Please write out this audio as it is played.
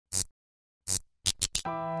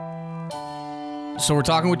So we're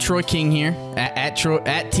talking with Troy King here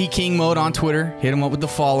at T King Mode on Twitter. Hit him up with the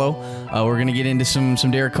follow. We're gonna get into some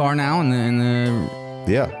Derek Carr now and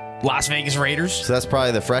the Las Vegas Raiders. So that's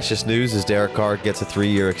probably the freshest news is Derek Carr gets a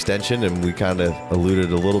 3-year extension, and we kind of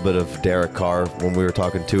alluded a little bit of Derek Carr when we were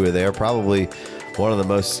talking to it there. Probably one of the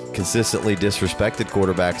most consistently disrespected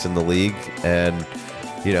quarterbacks in the league, and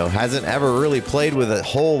hasn't ever really played with a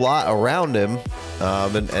whole lot around him.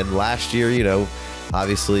 And last year,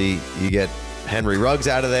 obviously you get Henry Ruggs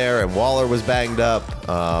out of there, and Waller was banged up.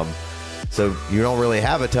 So you don't really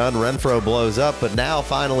have a ton. Renfro blows up, but now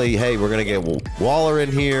finally, hey, we're going to get Waller in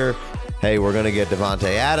here. Hey, we're going to get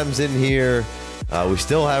Davante Adams in here. We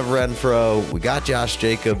still have Renfro. We got Josh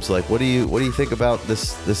Jacobs. Like, what do you think about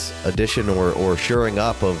this addition or shoring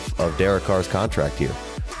up of Derek Carr's contract here?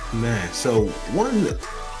 Man, so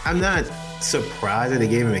I'm not surprised that they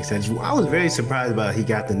gave him an extension. I was very surprised about he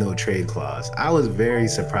got the no trade clause. I was very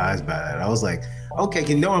surprised by that. I was like, okay,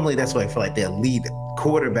 because normally that's what I feel like the elite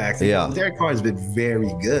quarterbacks. Yeah. Derek Carr has been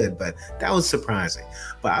very good, but that was surprising.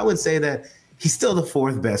 But I would say that he's still the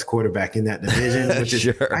 4th best quarterback in that division, which is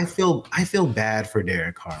Sure. I feel bad for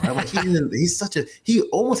Derek Carr. Right? Like he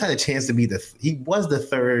almost had a chance to be he was the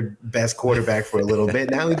 3rd best quarterback for a little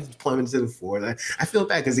bit. Now he's plummeted to the 4th. I feel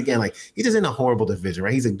bad because again, like he's just in a horrible division,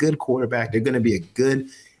 right? He's a good quarterback. They're going to be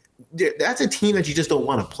that's a team that you just don't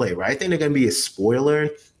want to play, right? I think they're going to be a spoiler.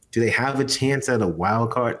 Do they have a chance at a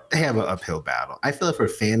wild card? They have an uphill battle. I feel like for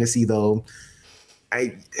fantasy though,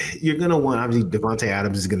 you're going to want, obviously Davante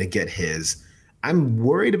Adams is going to get his. I'm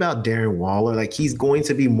worried about Darren Waller. Like he's going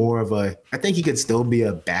to be more of I think he could still be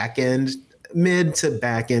a mid to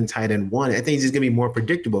back end tight end 1. I think he's just going to be more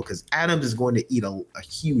predictable because Adams is going to eat a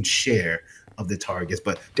huge share of the targets.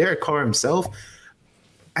 But Derek Carr himself,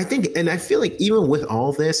 I think, and I feel like even with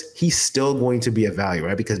all this, he's still going to be a value,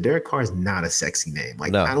 right? Because Derek Carr is not a sexy name.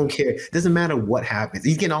 Like, no. I don't care. It doesn't matter what happens.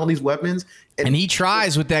 He's getting all these weapons. And he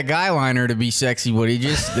tries with that guy liner to be sexy, but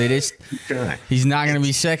he's not going to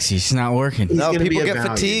be sexy. It's not working. No, people get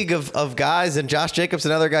fatigue of guys, and Josh Jacobs,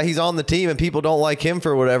 another guy, he's on the team, and people don't like him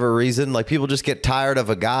for whatever reason. Like, people just get tired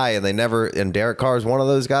of a guy, and and Derek Carr is one of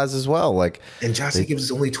those guys as well. Like, and Josh Jacobs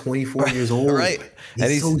is only 24 years old. Right.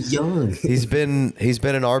 He's so young. he's been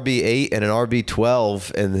an RB8 and an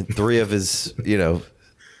RB12 in 3 of his,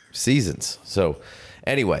 seasons. So,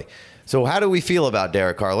 anyway. So how do we feel about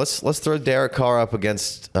Derek Carr? Let's throw Derek Carr up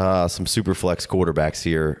against some Superflex quarterbacks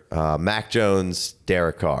here. Mac Jones,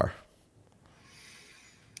 Derek Carr.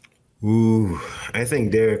 Ooh, I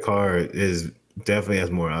think Derek Carr definitely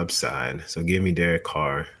has more upside. So give me Derek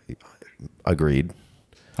Carr. Agreed.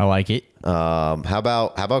 I like it. How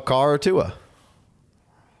about Carr or Tua?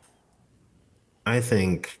 I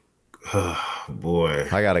think. Oh, boy.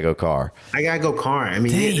 I got to go Carr. I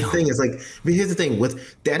mean, the thing is, like, but here's the thing.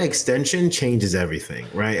 With that extension changes everything,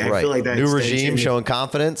 right? I feel like that new regime showing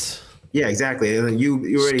confidence. Yeah, exactly. And you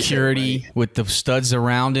already security said, with the studs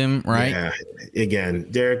around him, right? Yeah. Again,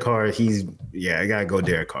 Derek Carr, I got to go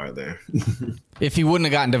Derek Carr there. If he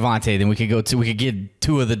wouldn't have gotten Davante, then we could get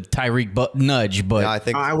 2 of the Tyreek nudge. But I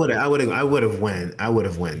think I would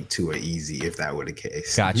have went Tua easy if that were the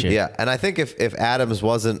case. Gotcha. Yeah, and I think if Adams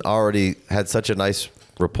wasn't already had such a nice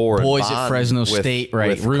rapport, boys and at Fresno State, right?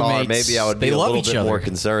 With Roommates. Carr, maybe I would be a little bit more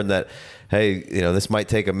concerned that, hey, this might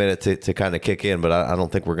take a minute to kind of kick in, but I don't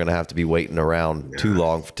think we're going to have to be waiting around too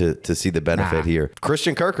long to see the benefit here.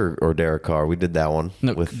 Christian Kirk or Derek Carr? We did that one.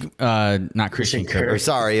 No, not Christian Kirk. Or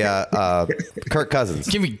sorry, Kirk Cousins.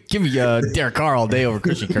 Give me Derek Carr all day over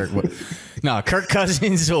Christian Kirk. No, Kirk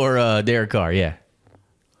Cousins or Derek Carr. Yeah.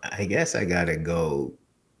 I guess I gotta go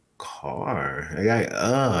Carr.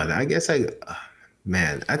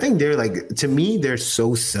 Man, I think they're to me, they're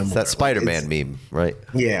so similar. It's that Spider-Man meme, right?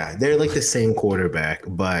 Yeah, they're like the same quarterback,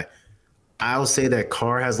 but I'll say that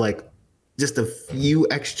Carr has just a few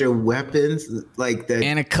extra weapons, like that,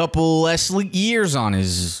 and a couple less years on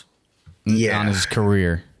his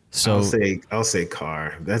career. So I'll say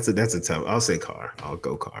Carr. That's a tough. I'll say Carr. I'll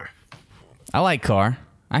go Carr. I like Carr.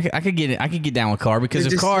 I could get down with Carr because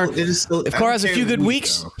if Carr has a few good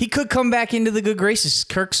weeks, he could come back into the good graces.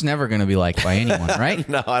 Kirk's never going to be liked by anyone, right?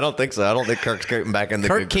 No, I don't think so. I don't think Kirk's getting back in the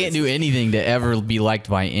good graces. Kirk can't do anything to ever be liked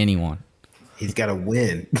by anyone. He's got to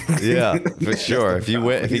win. Yeah, for sure. If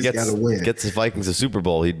he gets the Vikings a Super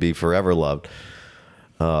Bowl, he'd be forever loved.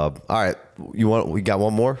 All right, we got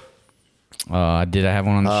one more? Did I have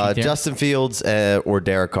one on the sheet? Justin Fields or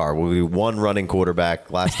Derek Carr will be one running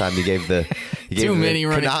quarterback. Last time he gave too many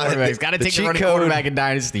running quarterbacks. Got to take a running quarterback in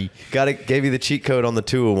Dynasty. Gave you the cheat code on the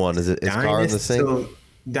 201. Is Carr the same? So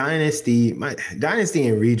Dynasty and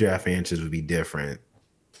redraft answers would be different.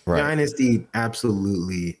 Right. Dynasty,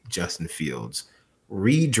 absolutely Justin Fields.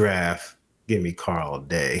 redraft, give me Carr all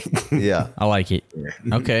day. Yeah. I like it.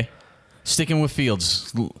 Yeah. Okay. Sticking with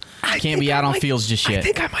Fields. Can't be out on Fields just yet. I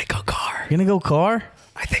think I might go Carr. Gonna go Carr?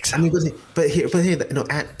 I think so. I mean, but here, no.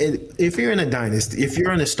 If you're in a dynasty, if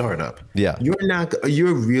you're in a startup, yeah,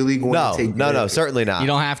 you're really going to take. No, certainly not. You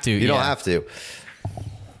don't have to. You don't have to.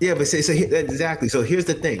 Yeah, but exactly. So here's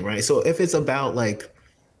the thing, right? So if it's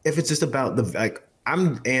just about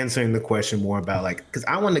I'm answering the question more about because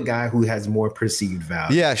I want a guy who has more perceived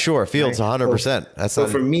value. Yeah, sure. Fields 100%. That's so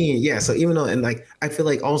for me, yeah. So even though I feel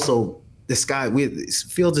like also this guy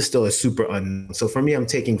Fields is still a super unknown. So for me, I'm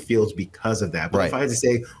taking Fields because of that. But if I had to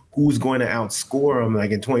say who's going to outscore him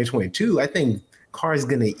in 2022, I think Carr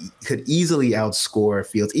could easily outscore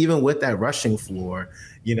Fields, even with that rushing floor.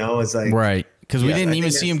 It's right. Because we didn't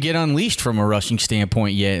even see him get unleashed from a rushing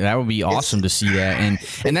standpoint yet. That would be awesome to see that.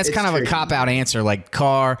 And that's kind of a cop-out answer, like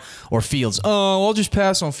Carr or Fields. Oh, I'll just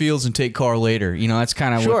pass on Fields and take Carr later. That's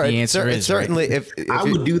kind of what the answer is. Certainly, right? if I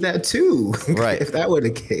would do that too. Right. If that were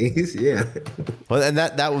the case, yeah. Well, and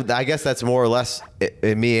that would, I guess that's more or less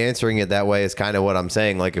me answering it that way is kind of what I'm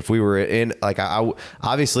saying. Like if we were in,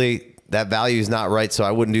 obviously that value is not right, so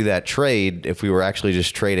I wouldn't do that trade if we were actually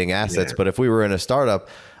just trading assets. Yeah. But if we were in a startup,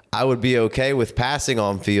 I would be okay with passing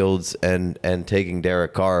on Fields and taking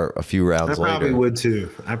Derek Carr a few rounds later. I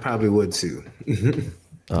probably would too.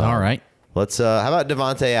 All right. Let's how about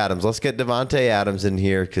Davante Adams? Let's get Davante Adams in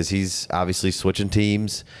here because he's obviously switching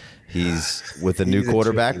teams. He's with a new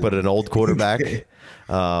quarterback, but an old quarterback.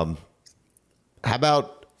 How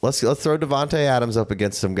about let's throw Davante Adams up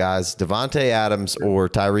against some guys. Davante Adams or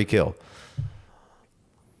Tyreek Hill?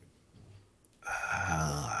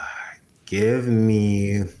 Give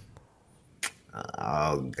me.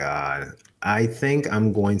 Oh God, I think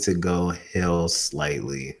I'm going to go Hill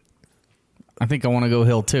slightly. I think I want to go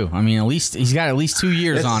Hill too. I mean, at least he's got at least 2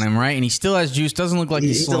 years on him, right? And he still has juice. Doesn't look like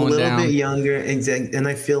he's slowing down. He's a little bit younger, and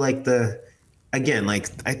I feel like I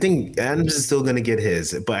think Adams is still going to get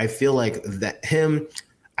his, but I feel like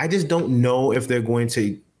I just don't know if they're going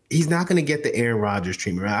to. He's not going to get the Aaron Rodgers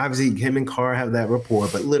treatment, right? Obviously, him and Carr have that rapport,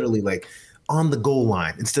 but literally, on the goal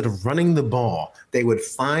line, instead of running the ball, they would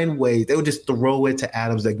find ways. They would just throw it to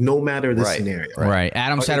Adams, no matter the scenario. Right.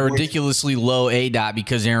 Adams had a ridiculously low ADOT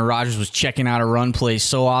because Aaron Rodgers was checking out a run play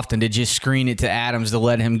so often to just screen it to Adams to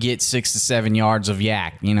let him get 6 to 7 yards of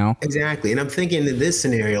yak, Exactly. And I'm thinking in this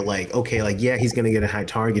scenario, he's going to get a high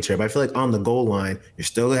target share. But I feel like on the goal line, you're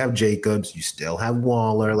still going to have Jacobs. You still have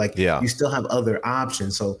Waller. You still have other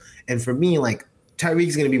options. So, and for me,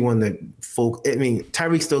 Tyreek's going to be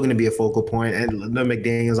Tyreek's still going to be a focal point, and the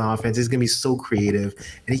McDaniels offense is going to be so creative,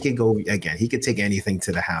 and he could go again. He could take anything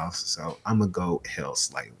to the house. So I'm gonna go Hill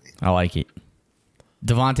slightly. I like it.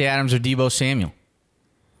 Davante Adams or Deebo Samuel?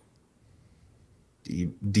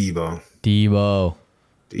 Deebo.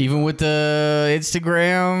 Even with the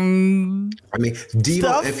Instagram. I mean, Deebo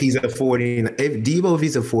stuff? If he's a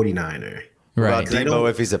 49er. Right. Deebo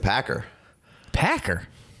if he's a Packer.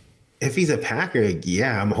 If he's a Packer,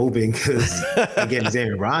 yeah, I'm hoping because again, it's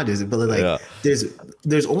Aaron Rodgers. But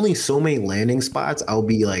there's only so many landing spots. I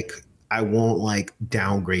won't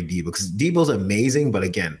downgrade Deebo because Deebo's amazing. But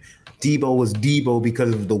again, Deebo was Deebo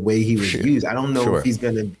because of the way he was used. I don't know if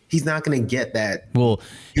he's not gonna get that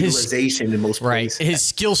utilization in most places. His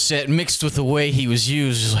skill set mixed with the way he was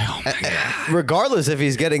used is oh my God. Regardless if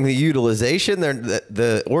he's getting the utilization,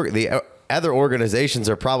 the other organizations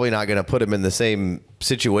are probably not going to put him in the same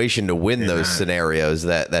situation to win those scenarios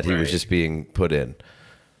that he was just being put in.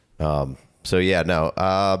 Davante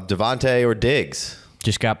or Diggs?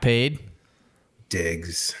 Just got paid.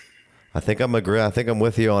 Diggs. I think I'm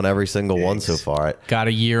with you on every single one so far. Got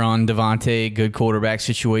a year on Davante, good quarterback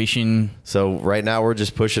situation. So right now we're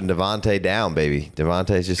just pushing Davante down, baby.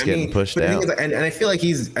 Davante's just getting pushed down. And I feel like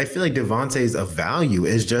Davante's of value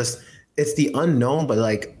is just it's the unknown, but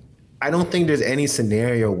I don't think there's any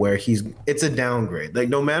scenario where it's a downgrade.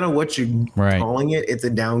 No matter what you're calling it, it's a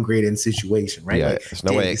downgrade in situation, right? Yeah, there's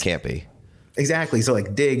no way it can't be. Exactly. So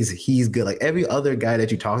Diggs, he's good. Every other guy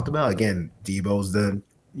that you talked about, again, Deebo's and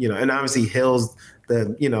obviously Hill's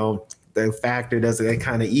the factor doesn't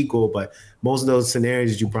kind of equal, but most of those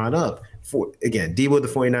scenarios you brought up, Deebo with the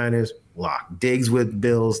 49ers, lock. Diggs with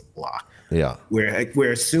Bills, lock. Yeah.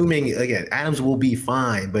 We're assuming, again, Adams will be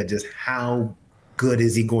fine, but just how good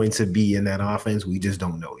is he going to be in that offense? We just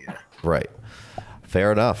don't know yet. Right.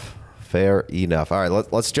 Fair enough. All right,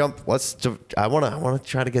 let's jump. I want to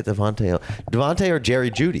try to get Davante or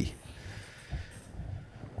Jerry Jeudy.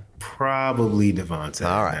 Probably Davante.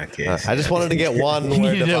 All in right. that case. I just wanted to get one. You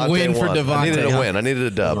where needed a Davante win for won. Davante, I needed a huh? win. I needed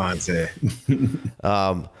a dub.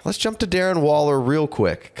 Davante. Let's jump to Darren Waller real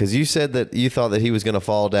quick, because you said that you thought that he was going to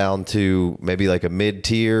fall down to maybe like a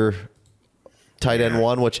mid-tier tight end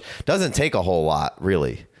one, which doesn't take a whole lot,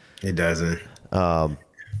 really. It doesn't.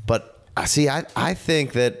 But see, I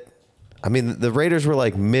think that, I mean, the Raiders were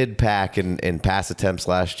like mid-pack in pass attempts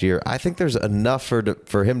last year. I think there's enough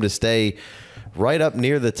for him to stay right up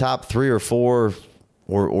near the top 3 or 4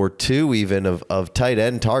 or 2 even of tight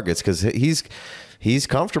end targets, because he's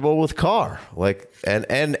comfortable with Carr. Like, and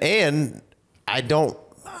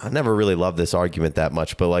I never really loved this argument that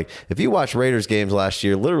much, but like, if you watch Raiders games last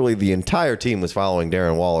year, literally the entire team was following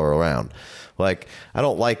Darren Waller around. Like, I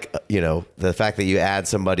don't like, the fact that you add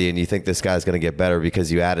somebody and you think this guy's going to get better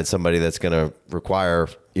because you added somebody that's going to require,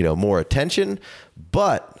 more attention.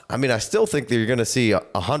 But I mean, I still think that you're going to see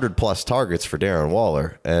 100+ targets for Darren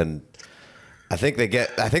Waller. And I think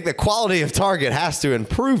the quality of target has to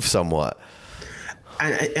improve somewhat.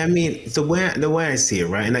 I mean, the way I see it,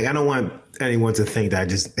 right? And like, I don't want anyone to think that I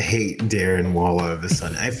just hate Darren Waller all of a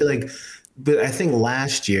sudden. I feel like, but I think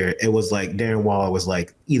last year it was like Darren Waller was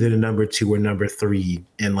like either the number 2 or number 3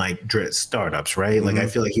 in like startups, right? Mm-hmm. Like, I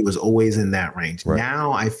feel like he was always in that range. Right.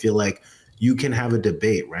 Now I feel like you can have a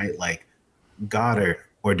debate, right? Like Goedert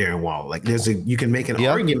or Darren Waller. Like, you can make an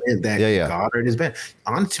argument that Goedert is better.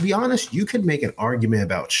 To be honest, you could make an argument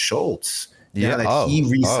about Schultz. Yeah, that he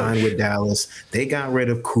re-signed with Dallas. They got rid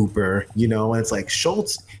of Cooper, and it's like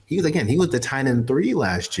Schultz, he was the tight end 3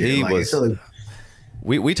 last year. He was.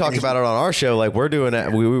 We talked about it on our show. Like, we're doing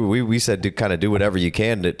it. We said to kind of do whatever you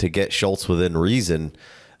can to get Schultz within reason,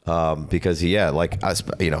 because I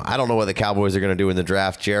don't know what the Cowboys are going to do in the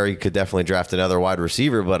draft. Jerry could definitely draft another wide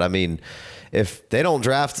receiver, but I mean, if they don't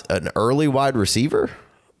draft an early wide receiver,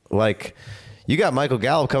 like, you got Michael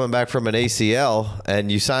Gallup coming back from an ACL,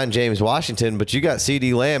 and you signed James Washington, but you got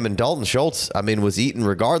CeeDee Lamb and Dalton Schultz. I mean, was eaten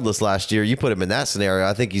regardless last year. You put him in that scenario,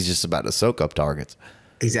 I think he's just about to soak up targets.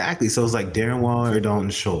 Exactly. So it's like Darren Waller or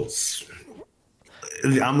Dalton Schultz.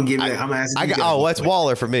 I'm gonna give it. I'm asking. That's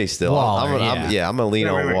Waller for me still. Waller, I'm gonna lean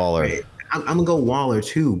on Waller. Right. I'm gonna go Waller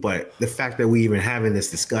too, but the fact that we even having this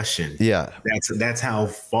discussion, that's how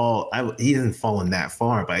he doesn't fall in that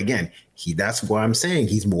far. But again, that's what I'm saying.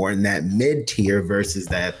 He's more in that mid tier versus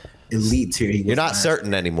that elite tier. You're not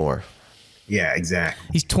certain anymore. Yeah, exactly.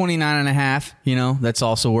 He's 29.5. That's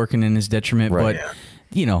also working in his detriment. Right. But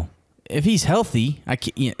if he's healthy,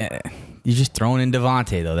 you're just throwing in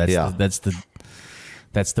Davante though.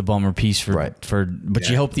 That's the bummer piece but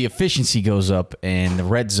you hope the efficiency goes up and the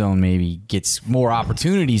red zone maybe gets more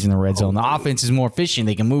opportunities in the red zone. The offense is more efficient.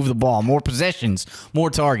 They can move the ball, more possessions, more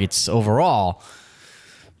targets overall.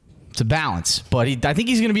 It's a balance, but I think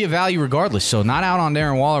he's going to be a value regardless. So not out on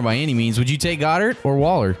Darren Waller by any means. Would you take Goedert or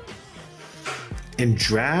Waller? In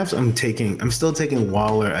drafts, I'm still taking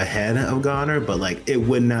Waller ahead of Goedert, but like, it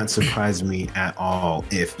would not surprise me at all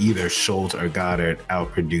if either Schultz or Goedert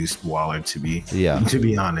outproduced Waller. To be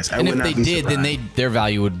honest, and if they did, then their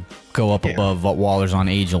value would go up above what Waller's on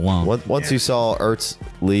age alone. Once you saw Ertz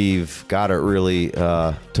leave, Goedert really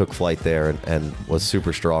took flight there and was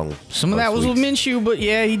super strong. Some of that was with Minshew, but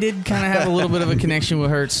yeah, he did kind of have a little bit of a connection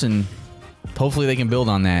with Ertz, and hopefully they can build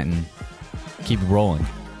on that and keep it rolling.